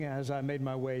As I made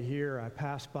my way here, I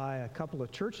passed by a couple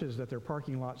of churches that their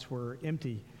parking lots were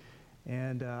empty.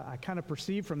 And I kind of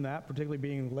perceived from that, particularly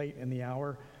being late in the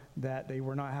hour, that they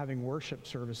were not having worship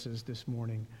services this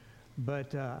morning.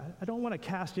 But I don't want to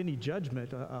cast any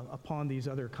judgment upon these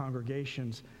other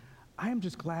congregations. I am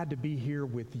just glad to be here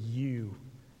with you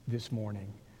this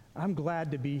morning. I'm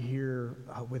glad to be here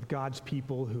with God's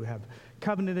people who have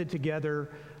covenanted together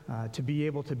to be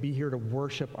able to be here to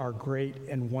worship our great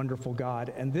and wonderful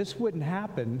God. And this wouldn't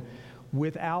happen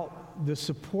without the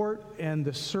support and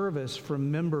the service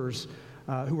from members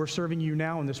who are serving you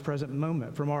now in this present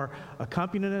moment. From our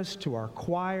accompanists to our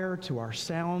choir, to our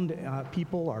sound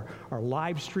people, our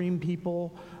live stream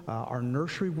people, our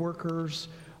nursery workers.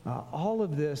 All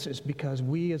of this is because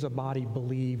we as a body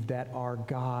believe that our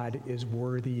God is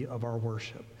worthy of our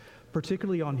worship,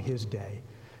 particularly on His day.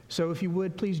 So if you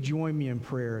would, please join me in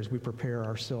prayer as we prepare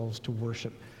ourselves to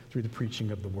worship through the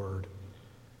preaching of the Word.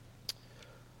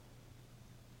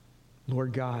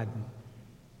 Lord God,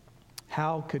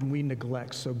 how could we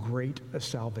neglect so great a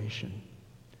salvation?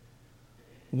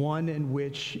 One in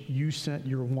which you sent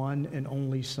your one and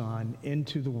only Son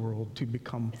into the world to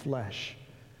become flesh,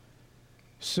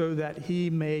 so that He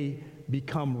may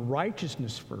become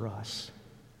righteousness for us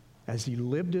as He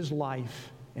lived His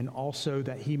life, and also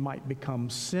that He might become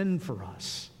sin for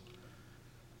us,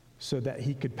 so that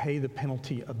He could pay the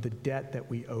penalty of the debt that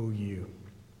we owe you.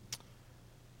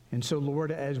 And so,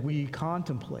 Lord, as we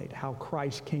contemplate how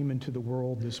Christ came into the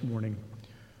world this morning,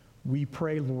 we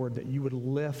pray, Lord, that you would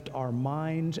lift our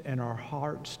minds and our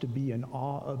hearts to be in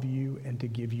awe of you and to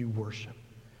give you worship.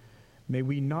 May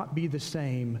we not be the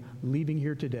same leaving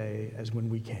here today as when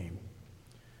we came.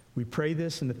 We pray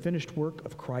this in the finished work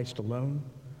of Christ alone.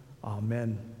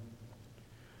 Amen.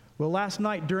 Well, last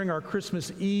night during our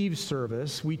Christmas Eve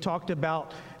service, we talked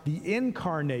about the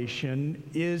incarnation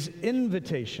is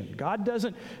invitation. God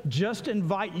doesn't just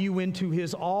invite you into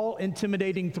His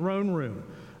all-intimidating throne room,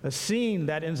 a scene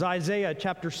that in Isaiah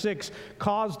chapter 6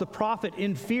 caused the prophet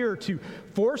in fear to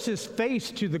force his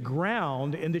face to the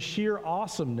ground in the sheer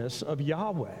awesomeness of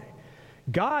Yahweh.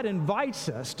 God invites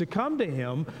us to come to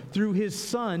Him through His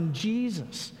Son,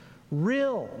 Jesus.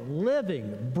 Real,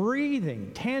 living,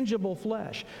 breathing, tangible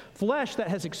flesh. Flesh that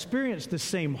has experienced the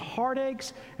same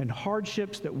heartaches and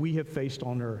hardships that we have faced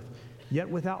on earth, yet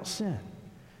without sin.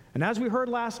 And as we heard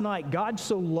last night, God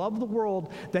so loved the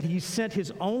world that He sent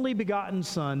His only begotten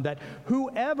Son, that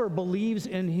whoever believes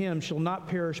in Him shall not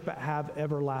perish but have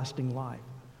everlasting life.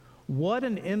 What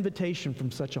an invitation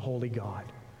from such a holy God.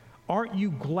 Aren't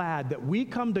you glad that we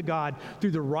come to God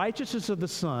through the righteousness of the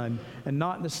Son and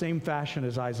not in the same fashion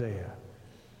as Isaiah?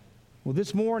 Well,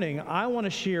 this morning, I want to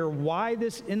share why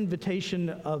this invitation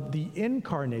of the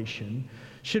incarnation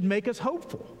should make us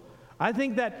hopeful. I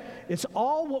think that it's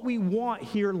all what we want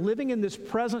here living in this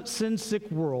present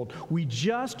sin-sick world. We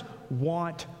just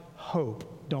want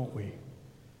hope, don't we?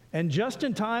 And just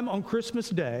in time on Christmas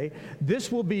Day, this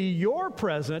will be your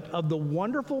present of the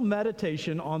wonderful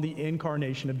meditation on the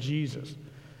incarnation of Jesus.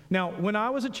 Now, when I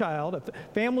was a child, a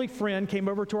family friend came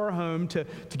over to our home to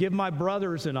give my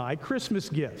brothers and I Christmas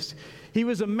gifts. He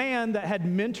was a man that had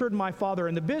mentored my father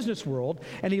in the business world,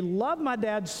 and he loved my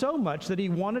dad so much that he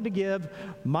wanted to give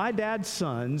my dad's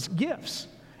sons gifts.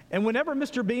 And whenever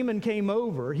Mr. Beeman came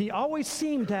over, he always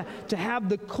seemed to have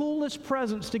the coolest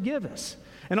presents to give us.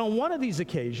 And on one of these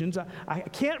occasions, I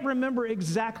can't remember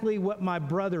exactly what my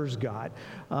brothers got.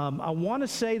 I want to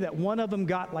say that one of them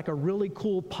got like a really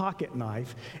cool pocket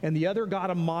knife, and the other got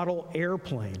a model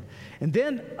airplane. And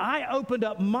then I opened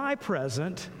up my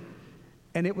present,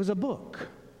 and it was a book.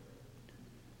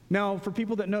 Now, for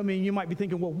people that know me, you might be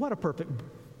thinking, well, what a perfect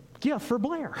gift for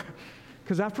Blair.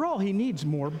 Because after all, he needs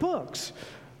more books.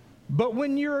 But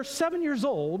when you're 7 years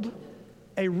old,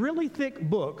 a really thick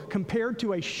book compared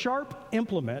to a sharp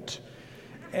implement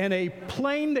and a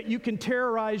plane that you can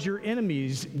terrorize your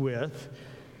enemies with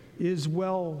is,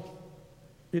 well,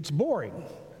 it's boring.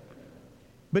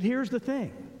 But here's the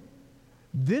thing.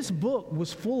 This book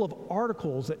was full of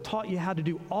articles that taught you how to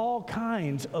do all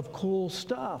kinds of cool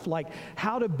stuff, like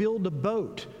how to build a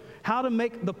boat, how to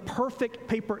make the perfect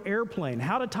paper airplane,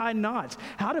 how to tie knots,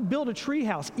 how to build a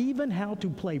treehouse, even how to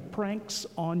play pranks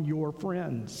on your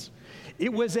friends.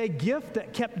 It was a gift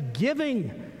that kept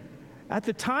giving. At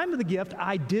the time of the gift,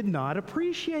 I did not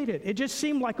appreciate it. It just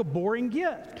seemed like a boring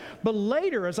gift. But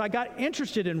later, as I got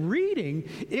interested in reading,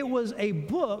 it was a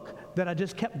book that I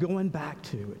just kept going back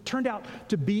to. It turned out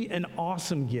to be an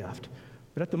awesome gift.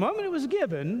 But at the moment it was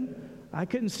given, I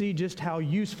couldn't see just how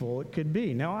useful it could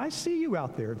be. Now, I see you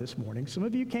out there this morning. Some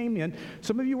of you came in.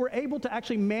 Some of you were able to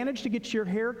actually manage to get your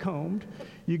hair combed.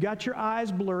 You got your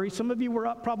eyes blurry. Some of you were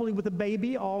up probably with a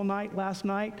baby all night last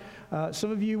night.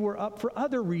 Some of you were up for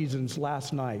other reasons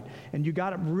last night, and you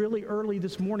got up really early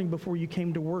this morning before you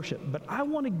came to worship. But I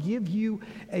want to give you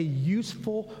a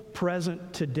useful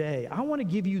present today. I want to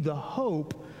give you the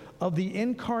hope of the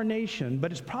incarnation,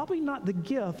 but it's probably not the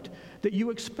gift that you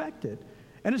expected.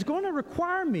 And it's going to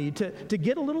require me to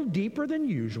get a little deeper than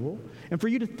usual and for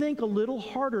you to think a little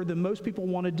harder than most people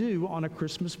want to do on a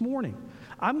Christmas morning.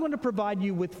 I'm going to provide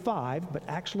you with 5, but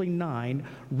actually 9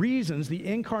 reasons the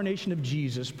incarnation of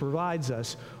Jesus provides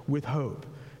us with hope.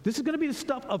 This is going to be the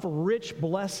stuff of rich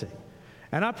blessing.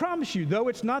 And I promise you, though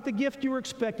it's not the gift you were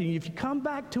expecting, if you come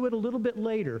back to it a little bit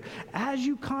later, as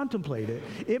you contemplate it,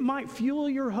 it might fuel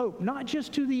your hope, not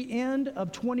just to the end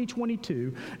of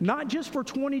 2022, not just for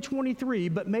 2023,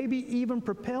 but maybe even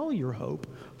propel your hope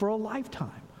for a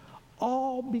lifetime,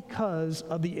 all because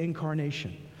of the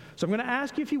incarnation. So I'm going to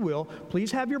ask you, if you will,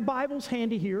 please have your Bibles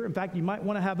handy here. In fact, you might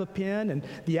want to have a pen and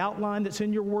the outline that's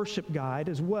in your worship guide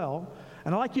as well.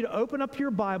 And I'd like you to open up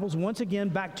your Bibles once again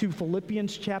back to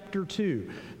Philippians chapter 2.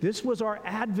 This was our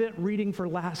Advent reading for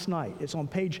last night. It's on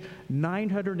page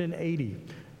 980.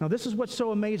 Now, this is what's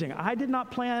so amazing. I did not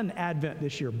plan Advent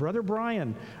this year. Brother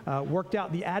Brian worked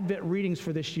out the Advent readings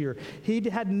for this year. He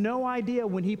had no idea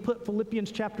when he put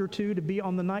Philippians chapter 2 to be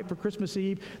on the night for Christmas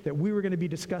Eve that we were going to be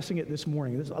discussing it this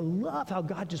morning. I love how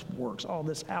God just works all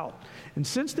this out. And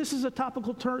since this is a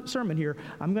topical sermon here,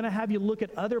 I'm going to have you look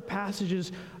at other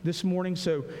passages this morning.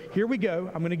 So here we go.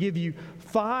 I'm going to give you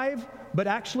 5, but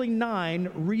actually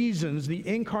 9 reasons the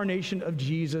incarnation of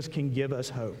Jesus can give us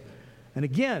hope. And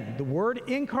again, the word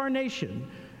incarnation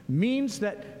means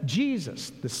that Jesus,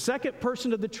 the second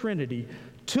person of the Trinity,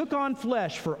 took on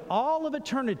flesh for all of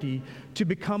eternity to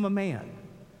become a man.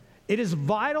 It is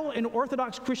vital in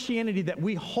Orthodox Christianity that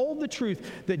we hold the truth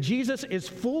that Jesus is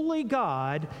fully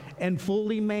God and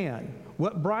fully man.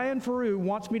 What Brian Faru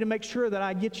wants me to make sure that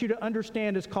I get you to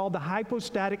understand is called the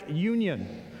hypostatic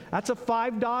union. That's a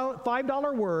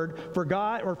 $5 word for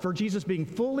God, or for Jesus being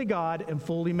fully God and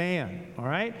fully man. All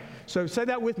right? So say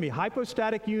that with me.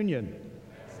 Hypostatic union.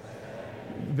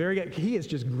 Very good. He is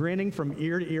just grinning from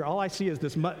ear to ear. All I see is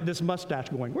this mustache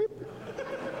going. Whoop.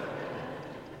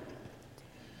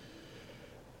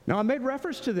 Now, I made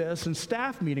reference to this in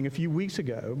staff meeting a few weeks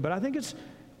ago, but I think it's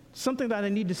something that I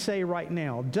need to say right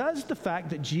now. Does the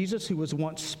fact that Jesus, who was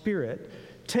once spirit,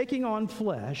 taking on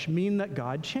flesh, mean that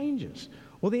God changes?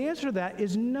 Well, the answer to that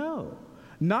is no.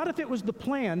 Not if it was the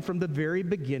plan from the very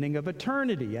beginning of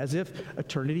eternity, as if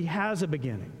eternity has a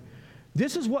beginning.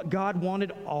 This is what God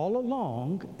wanted all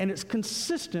along, and it's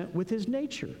consistent with his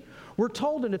nature. We're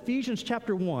told in Ephesians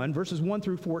chapter 1, verses 1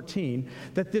 through 14,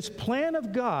 that this plan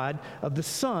of God, of the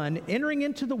Son, entering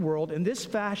into the world in this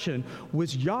fashion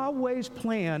was Yahweh's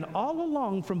plan all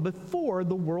along from before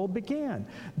the world began.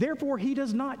 Therefore, he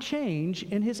does not change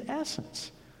in his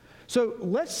essence. So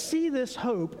let's see this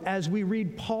hope as we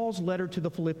read Paul's letter to the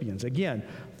Philippians. Again,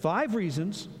 5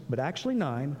 reasons, but actually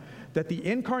 9, that the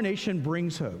incarnation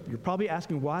brings hope. You're probably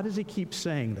asking, why does he keep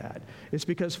saying that? It's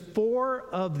because 4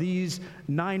 of these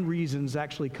 9 reasons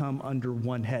actually come under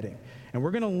one heading. And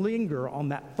we're going to linger on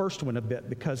that first one a bit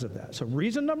because of that. So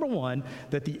reason number 1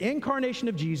 that the incarnation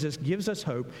of Jesus gives us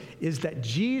hope is that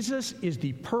Jesus is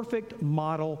the perfect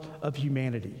model of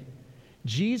humanity.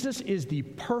 Jesus is the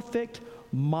perfect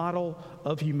model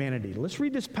of humanity. Let's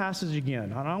read this passage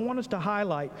again. And I want us to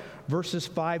highlight verses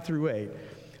 5 through 8.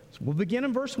 So we'll begin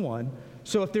in verse 1.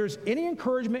 So if there's any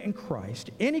encouragement in Christ,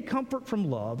 any comfort from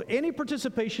love, any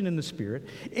participation in the Spirit,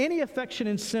 any affection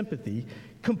and sympathy,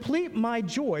 complete my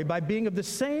joy by being of the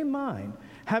same mind,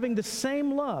 having the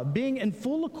same love, being in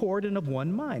full accord and of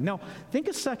one mind. Now, think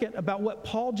a second about what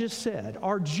Paul just said.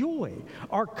 Our joy,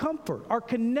 our comfort, our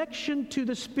connection to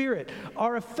the Spirit,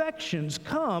 our affections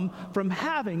come from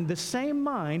having the same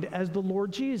mind as the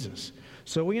Lord Jesus.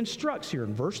 So he instructs here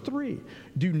in verse 3,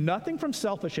 do nothing from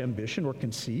selfish ambition or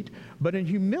conceit, but in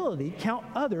humility count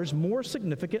others more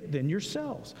significant than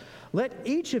yourselves. Let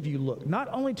each of you look not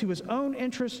only to his own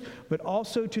interest, but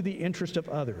also to the interest of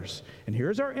others. And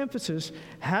here's our emphasis,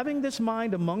 having this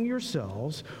mind among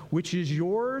yourselves, which is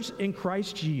yours in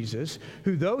Christ Jesus,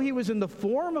 who though he was in the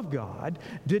form of God,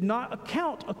 did not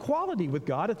account equality with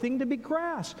God a thing to be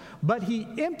grasped, but he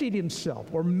emptied himself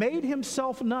or made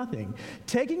himself nothing,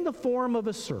 taking the form of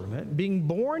a servant, being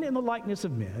born in the likeness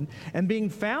of men, and being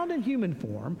found in human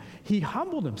form, he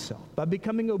humbled himself by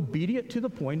becoming obedient to the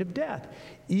point of death,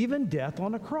 even death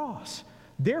on a cross.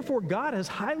 Therefore, God has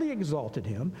highly exalted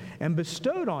him and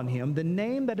bestowed on him the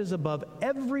name that is above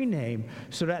every name,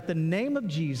 so that at the name of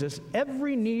Jesus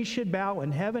every knee should bow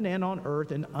in heaven and on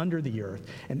earth and under the earth,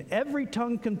 and every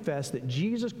tongue confess that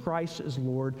Jesus Christ is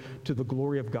Lord, to the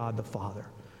glory of God the Father.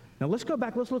 Now let's go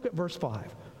back. Let's look at verse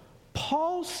 5.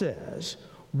 Paul says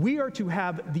we are to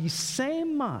have the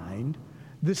same mind,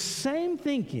 the same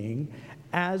thinking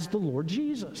as the Lord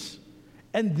Jesus.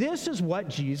 And this is what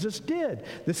Jesus did.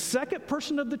 The second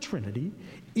person of the Trinity,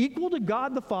 equal to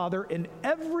God the Father in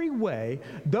every way,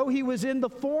 though he was in the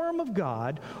form of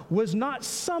God, was not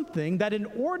something that an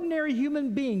ordinary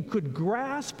human being could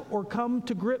grasp or come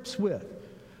to grips with.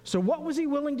 So what was he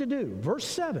willing to do? Verse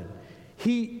 7,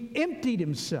 he emptied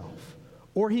himself,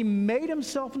 or he made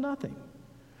himself nothing.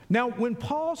 Now, when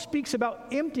Paul speaks about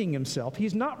emptying himself, he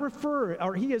is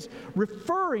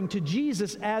referring to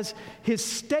Jesus as his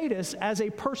status as a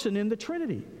person in the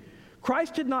Trinity.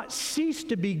 Christ did not cease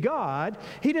to be God.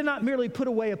 He did not merely put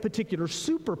away a particular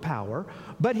superpower,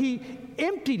 but he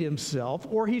emptied himself,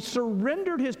 or he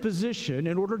surrendered his position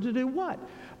in order to do what?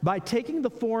 By taking the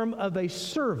form of a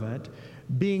servant,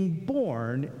 being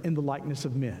born in the likeness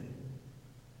of men.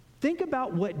 Think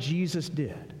about what Jesus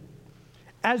did.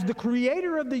 As the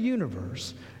creator of the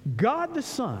universe, God the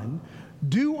Son,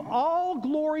 due all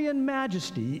glory and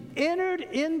majesty, entered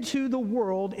into the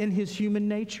world in his human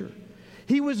nature.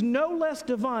 He was no less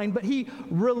divine, but he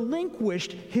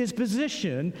relinquished his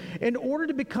position in order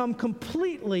to become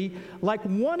completely like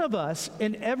one of us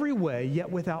in every way, yet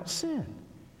without sin.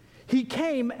 He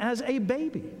came as a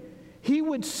baby. He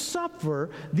would suffer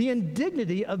the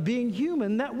indignity of being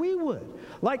human that we would.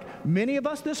 Like many of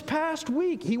us this past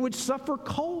week, he would suffer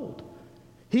cold.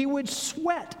 He would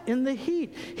sweat in the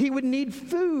heat. He would need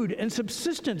food and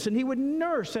subsistence, and he would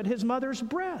nurse at his mother's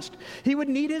breast. He would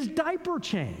need his diaper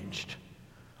changed.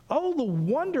 Oh, the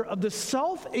wonder of the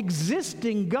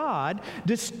self-existing God,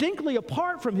 distinctly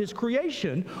apart from his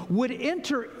creation, would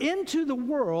enter into the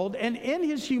world and in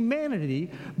his humanity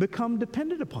become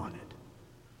dependent upon it.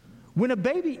 When a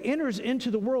baby enters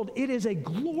into the world, it is a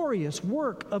glorious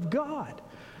work of God.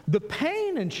 The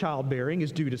pain in childbearing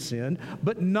is due to sin,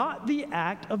 but not the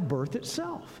act of birth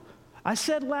itself. I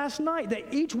said last night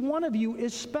that each one of you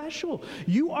is special.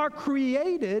 You are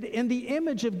created in the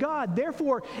image of God.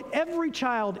 Therefore, every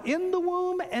child in the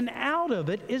womb and out of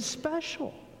it is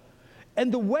special.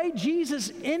 And the way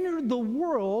Jesus entered the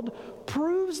world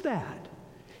proves that.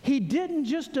 He didn't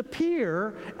just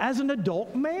appear as an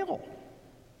adult male.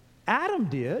 Adam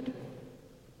did,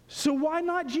 so why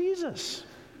not Jesus?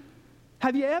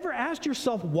 Have you ever asked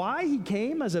yourself why he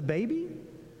came as a baby?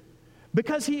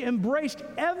 Because he embraced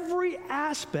every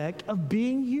aspect of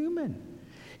being human.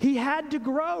 He had to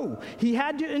grow. He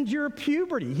had to endure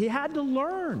puberty. He had to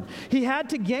learn. He had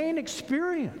to gain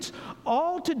experience,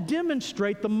 all to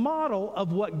demonstrate the model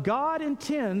of what God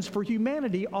intends for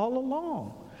humanity all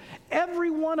along. Every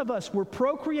one of us were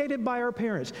procreated by our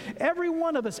parents. Every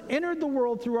one of us entered the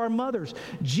world through our mothers.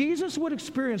 Jesus would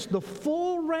experience the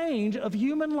full range of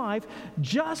human life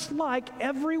just like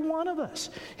every one of us.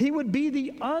 He would be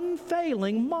the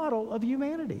unfailing model of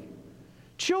humanity.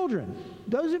 Children,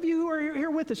 those of you who are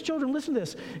here with us, children, listen to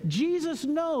this. Jesus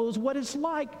knows what it's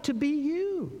like to be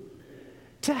you,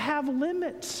 to have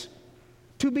limits,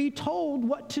 to be told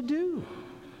what to do.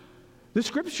 The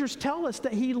scriptures tell us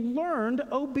that he learned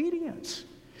obedience.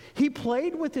 He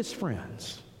played with his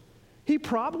friends. He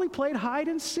probably played hide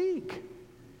and seek.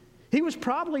 He was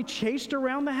probably chased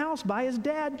around the house by his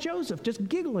dad, Joseph, just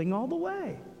giggling all the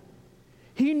way.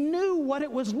 He knew what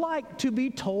it was like to be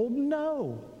told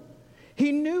no.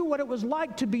 He knew what it was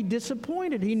like to be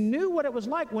disappointed. He knew what it was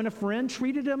like when a friend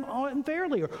treated him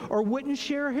unfairly or wouldn't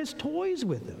share his toys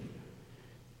with him.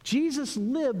 Jesus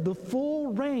lived the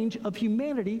full range of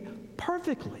humanity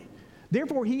perfectly.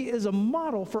 Therefore, he is a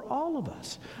model for all of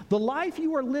us. The life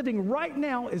you are living right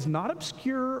now is not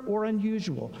obscure or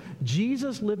unusual.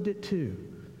 Jesus lived it too.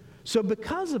 So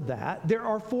because of that, there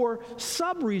are 4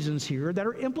 sub-reasons here that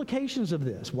are implications of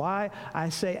this. Why I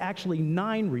say actually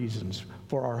 9 reasons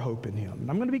for our hope in him. And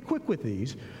I'm going to be quick with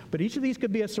these, but each of these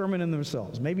could be a sermon in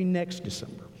themselves, maybe next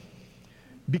December.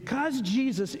 Because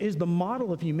Jesus is the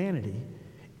model of humanity,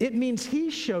 it means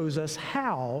he shows us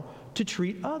how to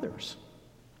treat others.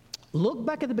 Look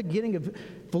back at the beginning of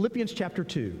Philippians chapter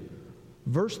 2,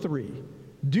 verse 3.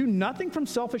 Do nothing from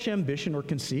selfish ambition or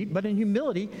conceit, but in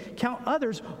humility count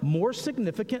others more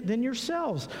significant than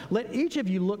yourselves. Let each of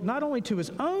you look not only to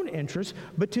his own interests,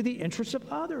 but to the interests of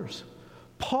others.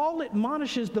 Paul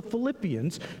admonishes the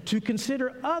Philippians to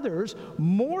consider others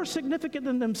more significant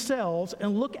than themselves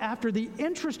and look after the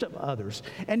interest of others.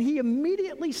 And he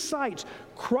immediately cites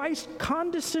Christ's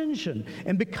condescension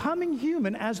and becoming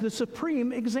human as the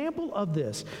supreme example of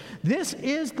this. This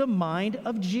is the mind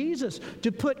of Jesus,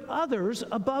 to put others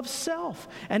above self.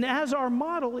 And as our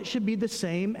model, it should be the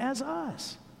same as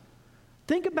us.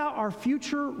 Think about our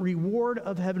future reward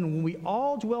of heaven when we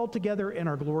all dwell together in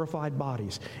our glorified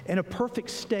bodies, in a perfect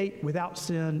state without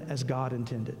sin as God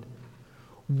intended.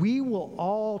 We will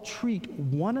all treat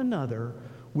one another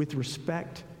with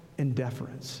respect and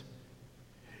deference.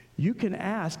 You can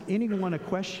ask anyone a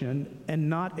question and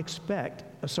not expect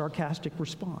a sarcastic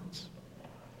response.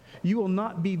 You will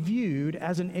not be viewed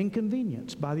as an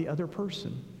inconvenience by the other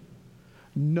person.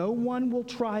 No one will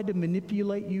try to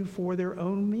manipulate you for their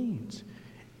own means.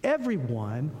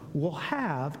 Everyone will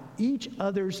have each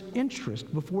other's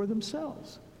interest before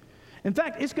themselves. In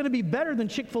fact, it's going to be better than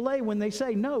Chick-fil-A when they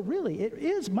say, no, really, it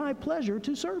is my pleasure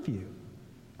to serve you.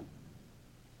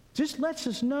 Just lets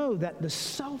us know that the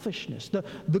selfishness,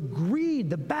 the greed,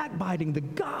 the backbiting, the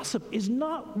gossip is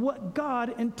not what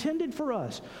God intended for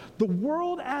us. The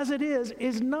world as it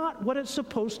is not what it's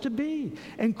supposed to be.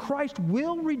 And Christ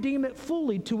will redeem it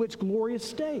fully to its glorious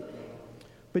state.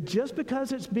 But just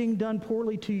because it's being done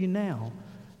poorly to you now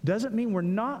doesn't mean we're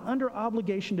not under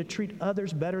obligation to treat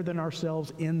others better than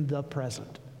ourselves in the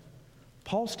present.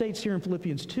 Paul states here in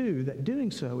Philippians 2 that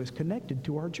doing so is connected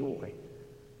to our joy.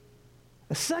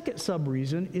 A second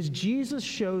sub-reason is Jesus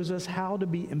shows us how to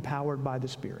be empowered by the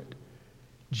Spirit.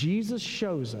 Jesus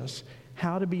shows us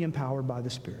how to be empowered by the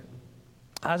Spirit.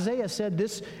 Isaiah said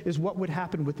this is what would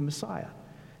happen with the Messiah.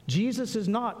 Jesus is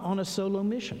not on a solo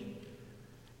mission.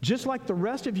 Just like the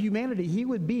rest of humanity, he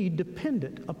would be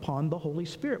dependent upon the Holy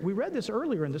Spirit. We read this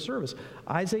earlier in the service,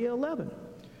 Isaiah 11.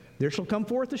 There shall come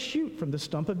forth a shoot from the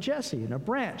stump of Jesse, and a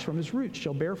branch from his roots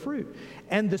shall bear fruit.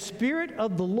 And the Spirit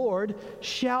of the Lord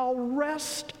shall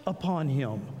rest upon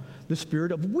him. The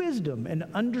Spirit of wisdom and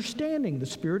understanding, the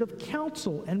Spirit of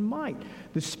counsel and might,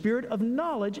 the Spirit of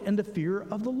knowledge and the fear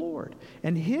of the Lord.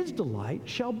 And his delight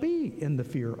shall be in the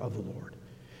fear of the Lord.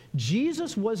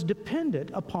 Jesus was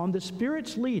dependent upon the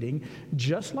Spirit's leading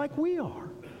just like we are.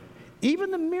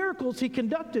 Even the miracles he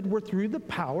conducted were through the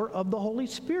power of the Holy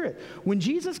Spirit. When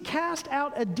Jesus cast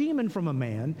out a demon from a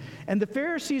man, and the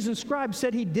Pharisees and scribes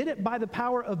said he did it by the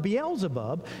power of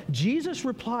Beelzebub, Jesus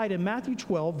replied in Matthew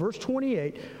 12, verse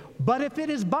 28, "But if it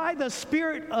is by the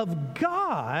Spirit of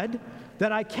God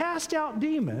that I cast out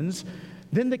demons,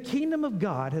 then the kingdom of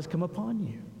God has come upon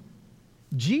you."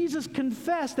 Jesus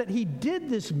confessed that he did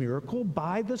this miracle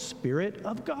by the Spirit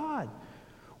of God.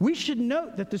 We should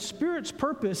note that the Spirit's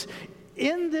purpose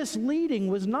in this leading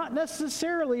was not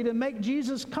necessarily to make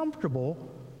Jesus comfortable,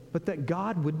 but that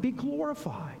God would be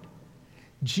glorified.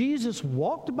 Jesus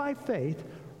walked by faith,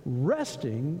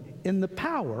 resting in the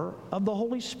power of the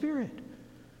Holy Spirit.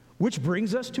 Which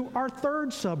brings us to our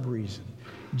third sub-reason.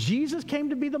 Jesus came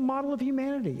to be the model of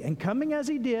humanity, and coming as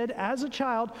he did as a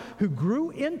child who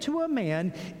grew into a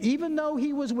man, even though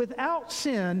he was without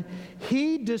sin,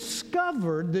 he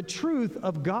discovered the truth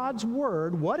of God's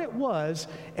word, what it was,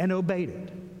 and obeyed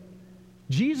it.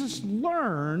 Jesus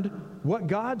learned what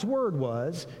God's word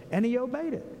was, and he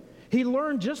obeyed it. He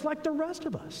learned just like the rest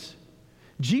of us.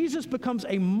 Jesus becomes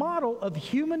a model of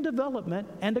human development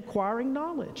and acquiring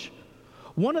knowledge.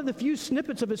 One of the few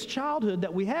snippets of his childhood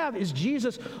that we have is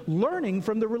Jesus learning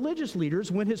from the religious leaders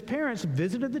when his parents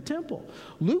visited the temple.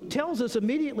 Luke tells us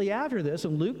immediately after this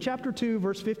in Luke chapter 2,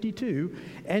 verse 52,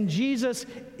 and Jesus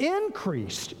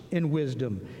increased in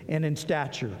wisdom and in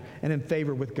stature and in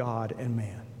favor with God and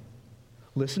man.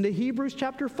 Listen to Hebrews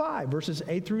chapter 5, verses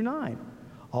 8 through 9.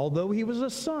 Although he was a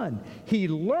son, he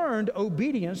learned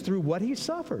obedience through what he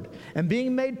suffered. And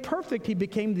being made perfect, he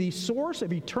became the source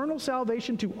of eternal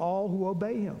salvation to all who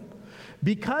obey him.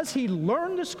 Because he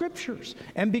learned the scriptures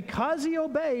and because he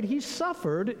obeyed, he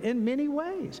suffered in many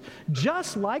ways,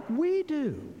 just like we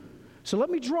do. So let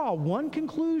me draw one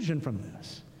conclusion from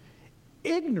this.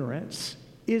 Ignorance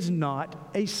is not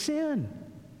a sin.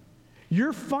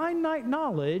 Your finite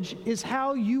knowledge is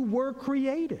how you were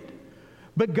created.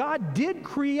 But God did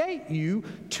create you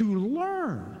to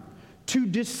learn, to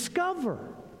discover.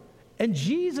 And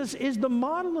Jesus is the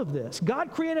model of this.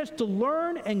 God created us to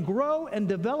learn and grow and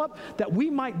develop that we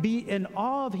might be in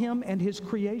awe of him and his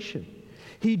creation.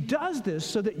 He does this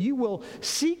so that you will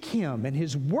seek him and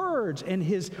his words and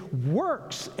his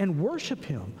works and worship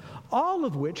him, all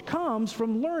of which comes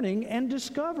from learning and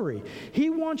discovery.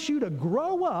 He wants you to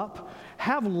grow up,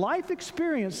 have life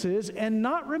experiences, and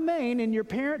not remain in your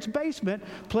parents' basement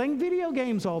playing video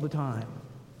games all the time.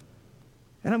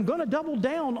 And I'm going to double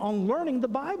down on learning the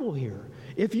Bible here.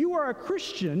 If you are a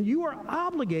Christian, you are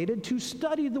obligated to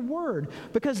study the Word,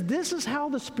 because this is how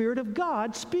the Spirit of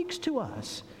God speaks to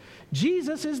us.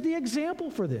 Jesus is the example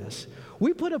for this.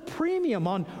 We put a premium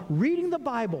on reading the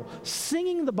Bible,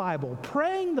 singing the Bible,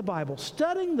 praying the Bible,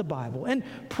 studying the Bible, and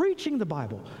preaching the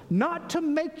Bible, not to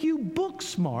make you book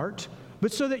smart,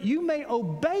 but so that you may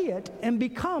obey it and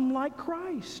become like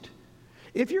Christ.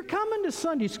 If you're coming to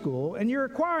Sunday school and you're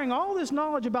acquiring all this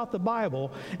knowledge about the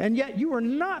Bible, and yet you are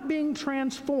not being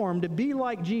transformed to be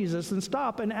like Jesus, then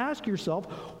stop and ask yourself,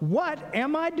 what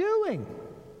am I doing?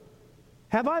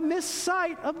 Have I missed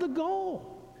sight of the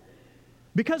goal?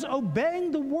 Because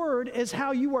obeying the Word is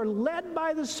how you are led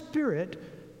by the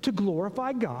Spirit to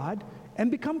glorify God and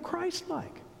become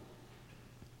Christ-like.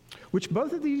 Which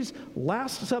both of these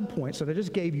last subpoints that I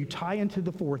just gave you tie into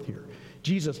the fourth here.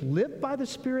 Jesus lived by the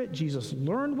Spirit, Jesus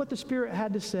learned what the Spirit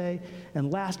had to say,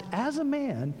 and last, as a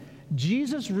man,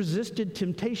 Jesus resisted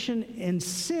temptation and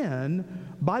sin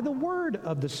by the word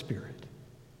of the Spirit.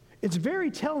 It's very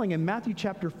telling in Matthew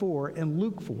chapter 4 and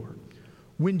Luke 4,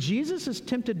 when Jesus is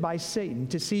tempted by Satan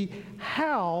to see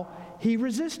how he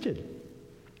resisted.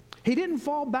 He didn't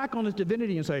fall back on his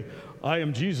divinity and say, I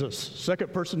am Jesus,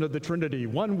 second person of the Trinity,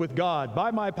 one with God. By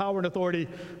my power and authority,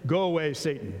 go away,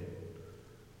 Satan.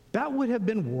 That would have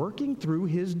been working through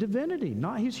his divinity,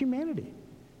 not his humanity.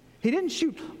 He didn't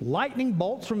shoot lightning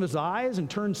bolts from his eyes and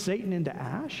turn Satan into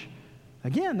ash.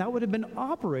 Again, that would have been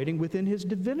operating within his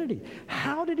divinity.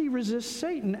 How did he resist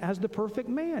Satan as the perfect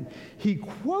man? He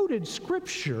quoted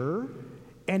Scripture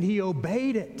and he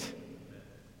obeyed it.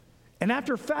 And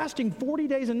after fasting 40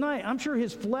 days and nights, I'm sure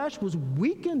his flesh was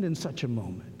weakened in such a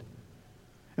moment.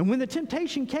 And when the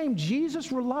temptation came,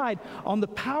 Jesus relied on the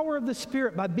power of the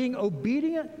Spirit by being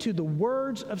obedient to the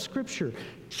words of Scripture,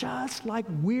 just like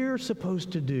we're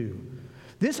supposed to do.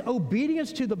 This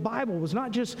obedience to the Bible was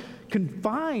not just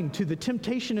confined to the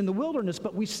temptation in the wilderness,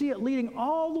 but we see it leading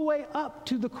all the way up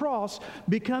to the cross,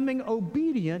 becoming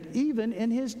obedient even in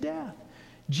his death.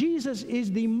 Jesus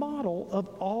is the model of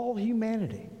all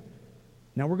humanity.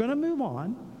 Now we're going to move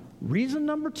on. Reason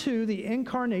number 2, the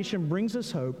incarnation brings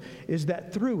us hope, is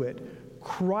that through it,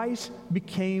 Christ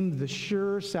became the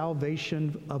sure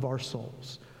salvation of our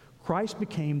souls. Christ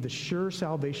became the sure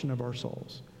salvation of our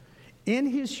souls. In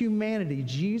his humanity,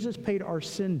 Jesus paid our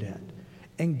sin debt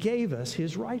and gave us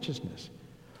his righteousness.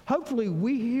 Hopefully,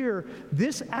 we hear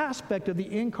this aspect of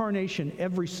the incarnation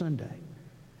every Sunday.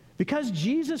 Because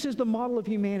Jesus is the model of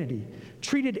humanity,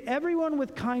 treated everyone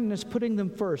with kindness, putting them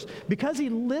first, because he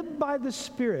lived by the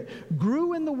Spirit,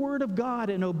 grew in the Word of God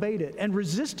and obeyed it, and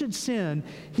resisted sin,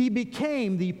 he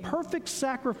became the perfect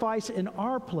sacrifice in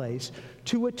our place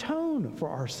to atone for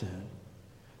our sin.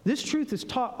 This truth is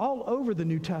taught all over the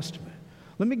New Testament.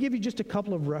 Let me give you just a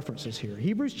couple of references here.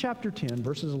 Hebrews chapter 10,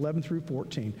 verses 11 through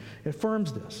 14,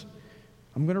 affirms this.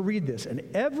 I'm going to read this. And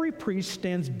every priest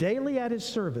stands daily at his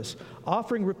service,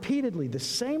 offering repeatedly the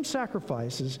same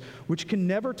sacrifices which can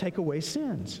never take away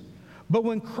sins. But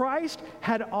when Christ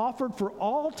had offered for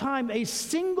all time a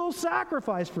single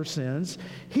sacrifice for sins,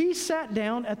 he sat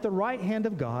down at the right hand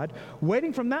of God,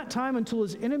 waiting from that time until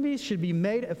his enemies should be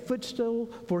made a footstool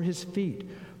for his feet.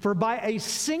 For by a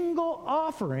single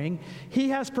offering, he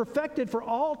has perfected for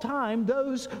all time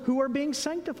those who are being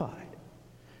sanctified.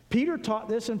 Peter taught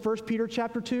this in 1 Peter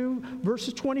chapter 2,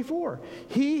 verses 24.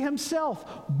 He himself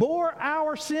bore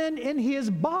our sin in his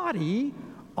body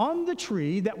on the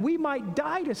tree that we might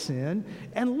die to sin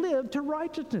and live to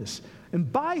righteousness. And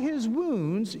by his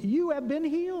wounds you have been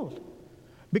healed.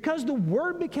 Because the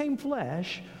Word became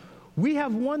flesh, we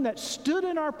have one that stood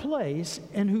in our place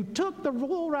and who took the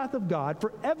full wrath of God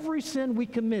for every sin we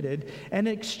committed. And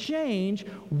in exchange,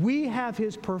 we have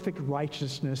his perfect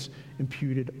righteousness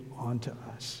imputed onto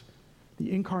us.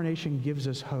 The incarnation gives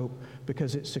us hope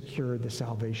because it secured the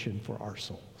salvation for our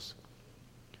souls.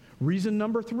 Reason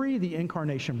number 3, the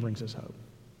incarnation brings us hope.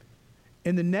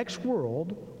 In the next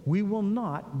world, we will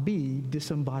not be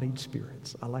disembodied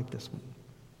spirits. I like this one.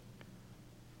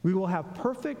 We will have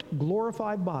perfect,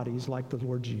 glorified bodies like the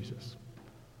Lord Jesus.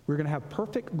 We're going to have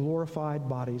perfect, glorified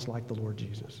bodies like the Lord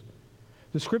Jesus.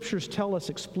 The Scriptures tell us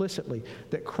explicitly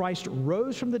that Christ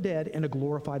rose from the dead in a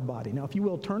glorified body. Now, if you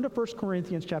will, turn to 1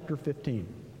 Corinthians chapter 15.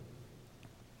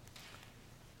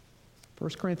 1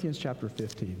 Corinthians chapter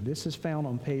 15. This is found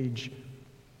on page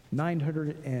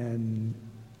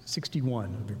 961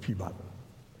 of your Pew Bible.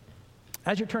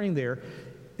 As you're turning there,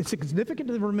 it's significant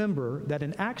to remember that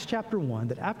in Acts chapter 1,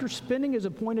 that after spending his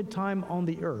appointed time on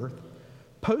the earth,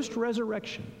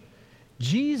 post-resurrection,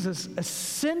 Jesus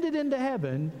ascended into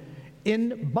heaven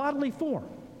in bodily form.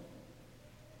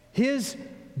 His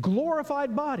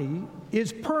glorified body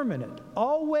is permanent,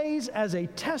 always as a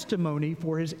testimony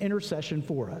for his intercession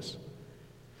for us.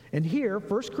 And here,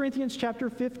 1 Corinthians chapter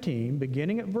 15,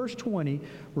 beginning at verse 20,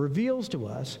 reveals to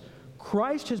us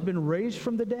Christ has been raised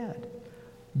from the dead.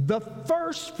 The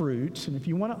first fruits, and if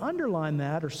you want to underline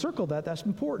that or circle that, that's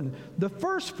important. The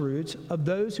first fruits of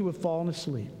those who have fallen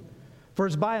asleep. For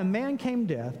as by a man came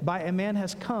death, by a man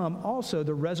has come also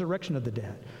the resurrection of the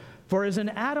dead. For as in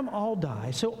Adam all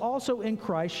die, so also in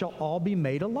Christ shall all be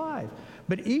made alive,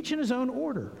 but each in his own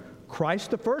order.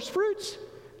 Christ the first fruits,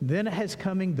 then has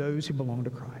coming those who belong to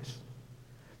Christ.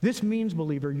 This means,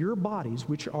 believer, your bodies,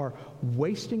 which are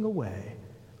wasting away,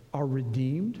 are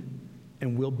redeemed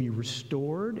and will be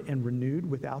restored and renewed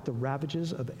without the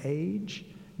ravages of age,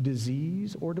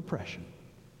 disease, or depression.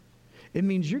 It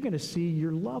means you're going to see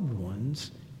your loved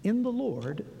ones in the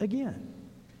Lord again.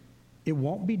 It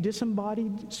won't be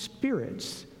disembodied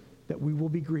spirits that we will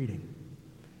be greeting.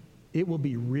 It will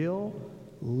be real,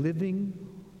 living,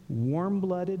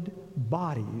 warm-blooded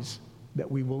bodies that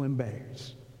we will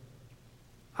embrace.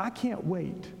 I can't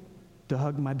wait to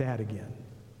hug my dad again.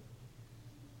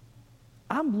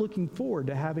 I'm looking forward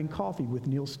to having coffee with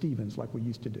Neil Stevens like we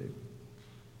used to do,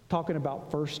 talking about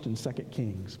 1st and 2nd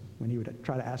Kings when he would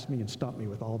try to ask me and stump me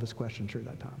with all of his questions through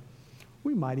that time.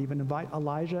 We might even invite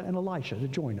Elijah and Elisha to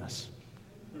join us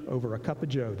over a cup of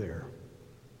joe there.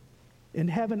 In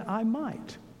heaven, I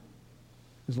might.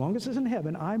 As long as it's in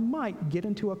heaven, I might get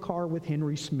into a car with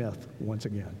Henry Smith once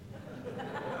again.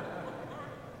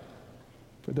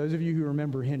 For those of you who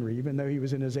remember Henry, even though he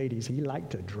was in his 80s, he liked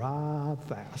to drive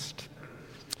fast.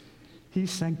 He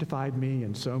sanctified me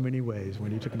in so many ways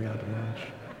when he took me out to lunch.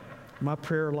 My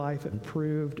prayer life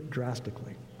improved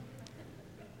drastically.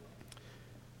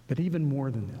 But even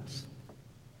more than this,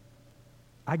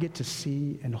 I get to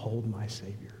see and hold my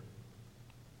Savior.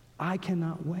 I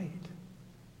cannot wait.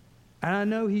 And I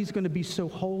know he's going to be so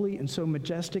holy and so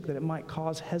majestic that it might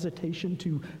cause hesitation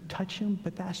to touch him,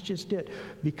 but that's just it.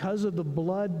 Because of the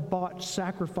blood-bought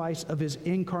sacrifice of his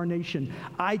incarnation,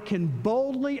 I can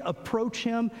boldly approach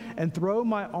him and throw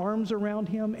my arms around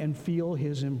him and feel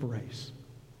his embrace.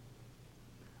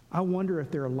 I wonder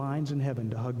if there are lines in heaven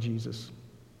to hug Jesus.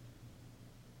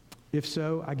 If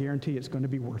so, I guarantee it's going to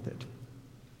be worth it.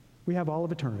 We have all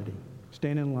of eternity.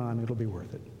 Stand in line, it'll be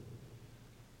worth it.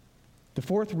 The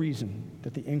fourth reason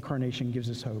that the incarnation gives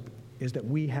us hope is that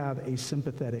we have a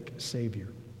sympathetic Savior.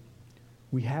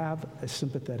 We have a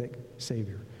sympathetic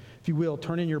Savior. If you will,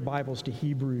 turn in your Bibles to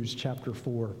Hebrews chapter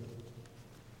 4.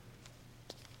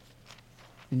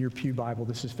 In your pew Bible,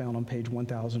 this is found on page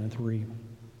 1003.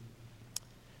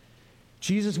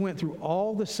 Jesus went through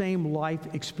all the same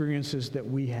life experiences that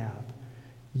we have,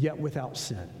 yet without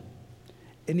sin.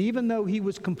 And even though he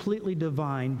was completely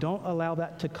divine, don't allow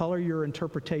that to color your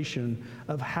interpretation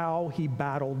of how he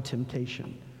battled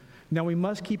temptation. Now, we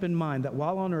must keep in mind that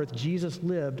while on earth, Jesus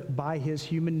lived by his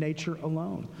human nature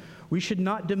alone. We should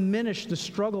not diminish the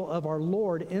struggle of our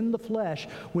Lord in the flesh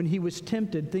when he was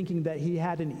tempted, thinking that he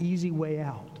had an easy way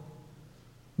out.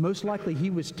 Most likely, he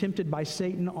was tempted by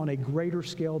Satan on a greater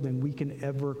scale than we can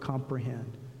ever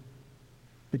comprehend.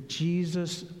 But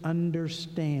Jesus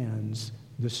understands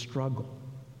the struggle.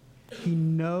 He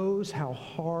knows how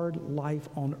hard life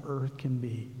on earth can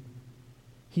be.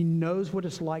 He knows what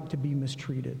it's like to be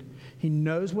mistreated. He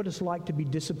knows what it's like to be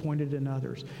disappointed in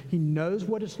others. He knows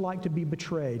what it's like to be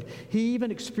betrayed. He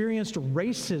even experienced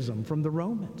racism from the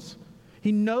Romans.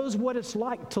 He knows what it's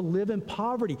like to live in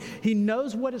poverty. He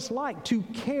knows what it's like to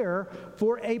care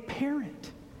for a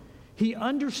parent. He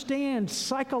understands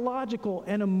psychological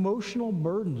and emotional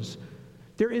burdens.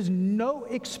 There is no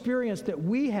experience that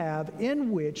we have in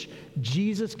which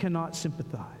Jesus cannot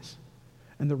sympathize.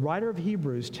 And the writer of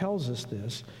Hebrews tells us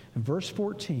this in verse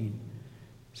 14,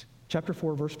 chapter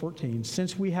 4, verse 14.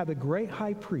 Since we have a great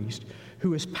high priest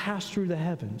who has passed through the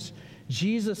heavens,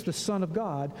 Jesus, the Son of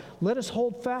God, let us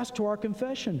hold fast to our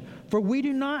confession. For we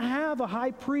do not have a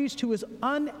high priest who is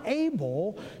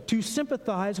unable to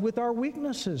sympathize with our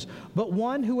weaknesses, but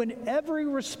one who in every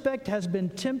respect has been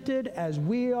tempted as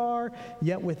we are,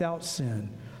 yet without sin.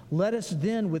 Let us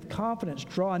then with confidence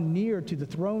draw near to the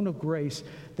throne of grace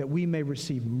that we may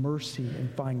receive mercy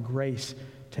and find grace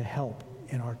to help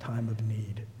in our time of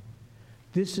need.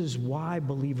 This is why,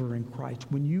 believer in Christ,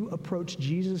 when you approach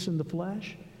Jesus in the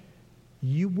flesh,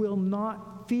 you will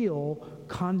not feel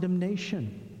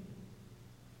condemnation,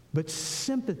 but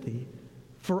sympathy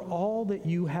for all that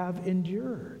you have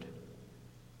endured.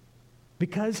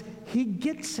 Because he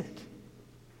gets it.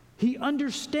 He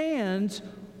understands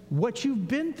what you've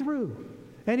been through.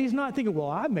 And he's not thinking,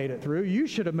 well, I made it through. You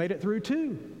should have made it through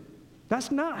too. That's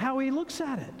not how he looks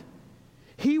at it.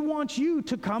 He wants you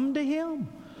to come to Him.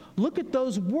 Look at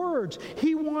those words.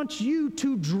 He wants you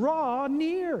to draw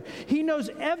near. He knows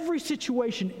every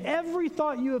situation, every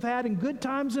thought you have had in good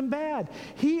times and bad.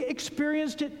 He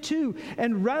experienced it too.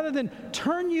 And rather than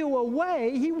turn you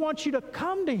away, He wants you to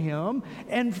come to Him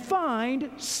and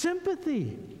find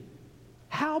sympathy.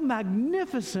 How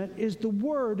magnificent is the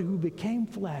Word who became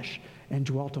flesh and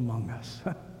dwelt among us.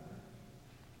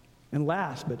 And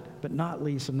last but not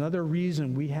least, another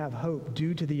reason we have hope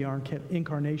due to the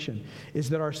incarnation is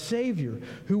that our Savior,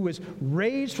 who was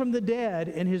raised from the dead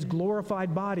in His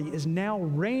glorified body, is now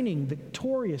reigning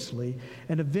victoriously,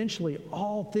 and eventually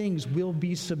all things will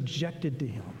be subjected to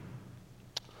Him.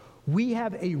 We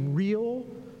have a real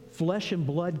flesh and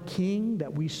blood King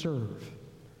that we serve.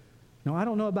 Now, I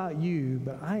don't know about you,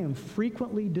 but I am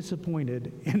frequently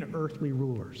disappointed in earthly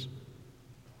rulers.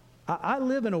 I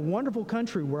live in a wonderful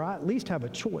country where I at least have a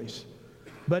choice.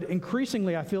 But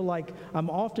increasingly, I feel like I'm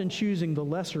often choosing the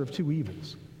lesser of two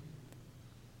evils.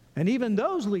 And even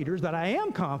those leaders that I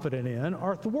am confident in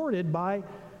are thwarted by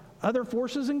other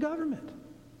forces in government.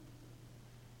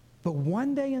 But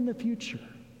one day in the future,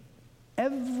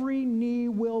 every knee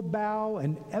will bow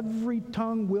and every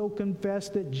tongue will confess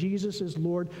that Jesus is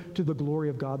Lord to the glory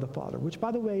of God the Father, which,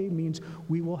 by the way, means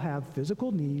we will have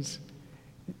physical knees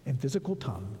and physical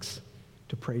tongues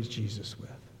to praise Jesus with.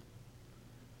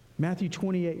 Matthew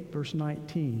 28, verse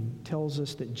 19, tells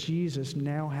us that Jesus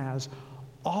now has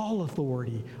all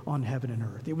authority on heaven and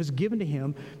earth. It was given to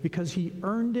Him because He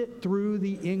earned it through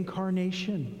the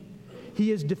incarnation.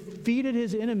 He has defeated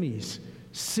His enemies,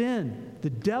 sin, the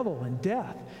devil, and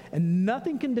death, and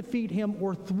nothing can defeat Him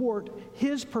or thwart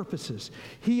His purposes.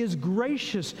 He is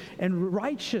gracious and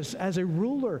righteous as a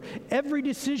ruler. Every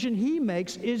decision He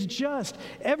makes is just.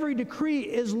 Every decree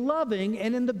is loving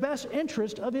and in the best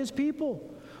interest of His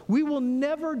people. We will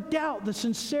never doubt the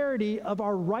sincerity of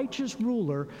our righteous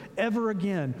ruler ever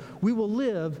again. We will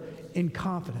live in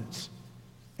confidence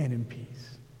and in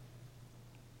peace.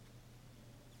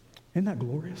 Isn't that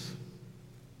glorious?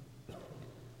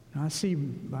 Now, I see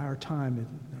by our time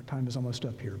is almost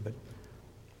up here, but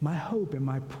my hope and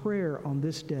my prayer on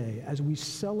this day as we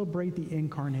celebrate the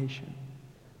incarnation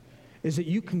is that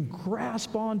you can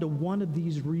grasp onto one of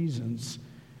these reasons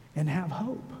and have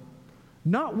hope.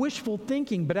 Not wishful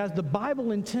thinking, but as the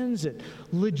Bible intends it,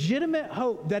 legitimate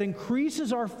hope that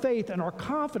increases our faith and our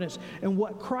confidence in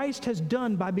what Christ has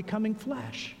done by becoming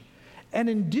flesh. And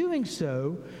in doing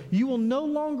so, you will no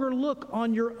longer look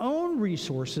on your own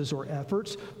resources or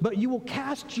efforts, but you will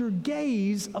cast your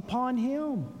gaze upon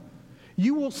Him.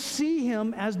 You will see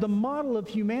Him as the model of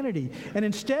humanity. And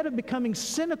instead of becoming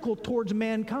cynical towards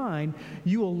mankind,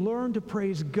 you will learn to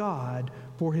praise God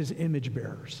for His image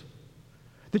bearers.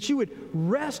 That you would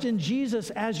rest in Jesus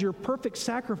as your perfect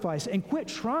sacrifice and quit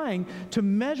trying to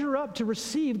measure up to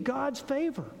receive God's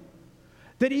favor.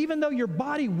 That even though your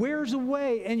body wears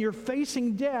away and you're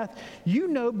facing death, you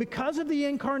know because of the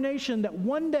incarnation that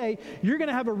one day you're going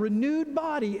to have a renewed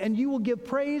body and you will give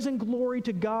praise and glory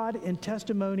to God in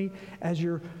testimony as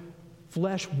your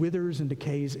flesh withers and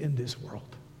decays in this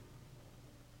world.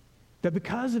 That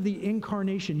because of the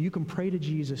incarnation, you can pray to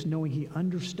Jesus knowing He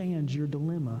understands your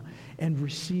dilemma and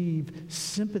receive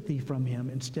sympathy from Him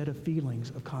instead of feelings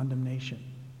of condemnation.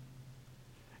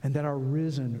 And that our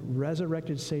risen,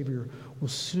 resurrected Savior will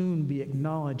soon be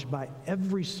acknowledged by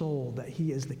every soul that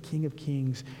He is the King of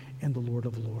Kings and the Lord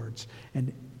of Lords.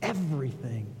 And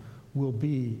everything will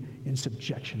be in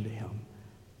subjection to Him.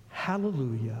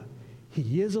 Hallelujah.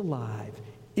 He is alive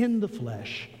in the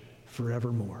flesh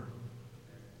forevermore.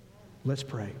 Let's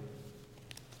pray.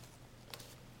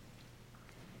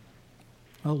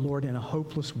 Oh Lord, in a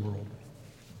hopeless world,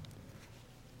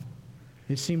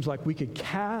 it seems like we could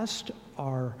cast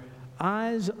our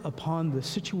eyes upon the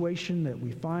situation that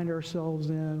we find ourselves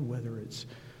in, whether it's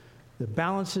the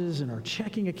balances in our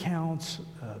checking accounts,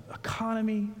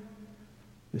 economy,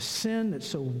 the sin that's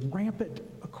so rampant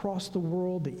across the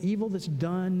world, the evil that's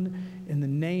done in the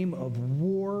name of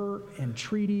war and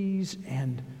treaties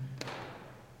and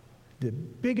the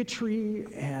bigotry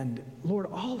and, Lord,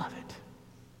 all of it.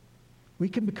 We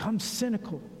can become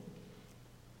cynical.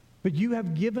 But you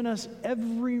have given us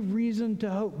every reason to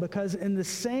hope because in the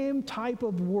same type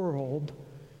of world,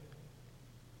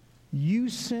 you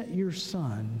sent your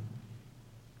Son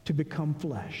to become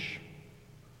flesh,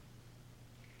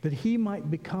 that He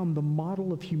might become the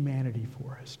model of humanity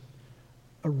for us,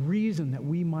 a reason that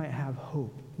we might have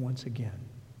hope once again,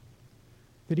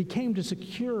 that He came to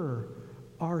secure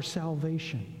our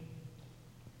salvation.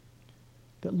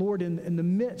 That, Lord, in the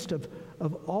midst of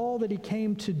all that He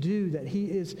came to do, that He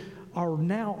is are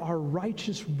now our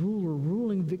righteous ruler,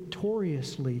 ruling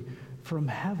victoriously from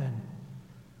heaven.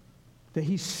 That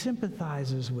he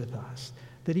sympathizes with us,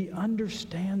 that he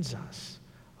understands us.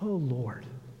 Oh, Lord,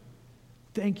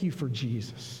 thank you for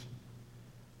Jesus.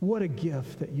 What a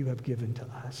gift that you have given to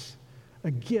us,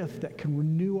 a gift that can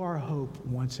renew our hope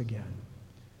once again.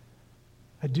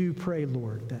 I do pray,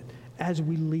 Lord, that as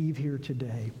we leave here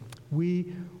today,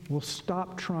 we will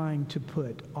stop trying to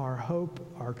put our hope,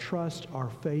 our trust, our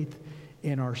faith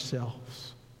in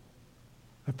ourselves.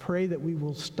 I pray that we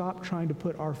will stop trying to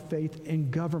put our faith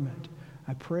in government.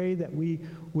 I pray that we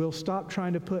will stop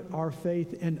trying to put our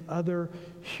faith in other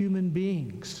human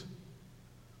beings.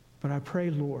 But I pray,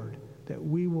 Lord, that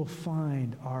we will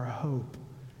find our hope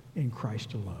in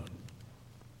Christ alone.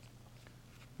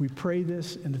 We pray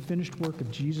this in the finished work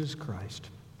of Jesus Christ.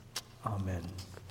 Amen.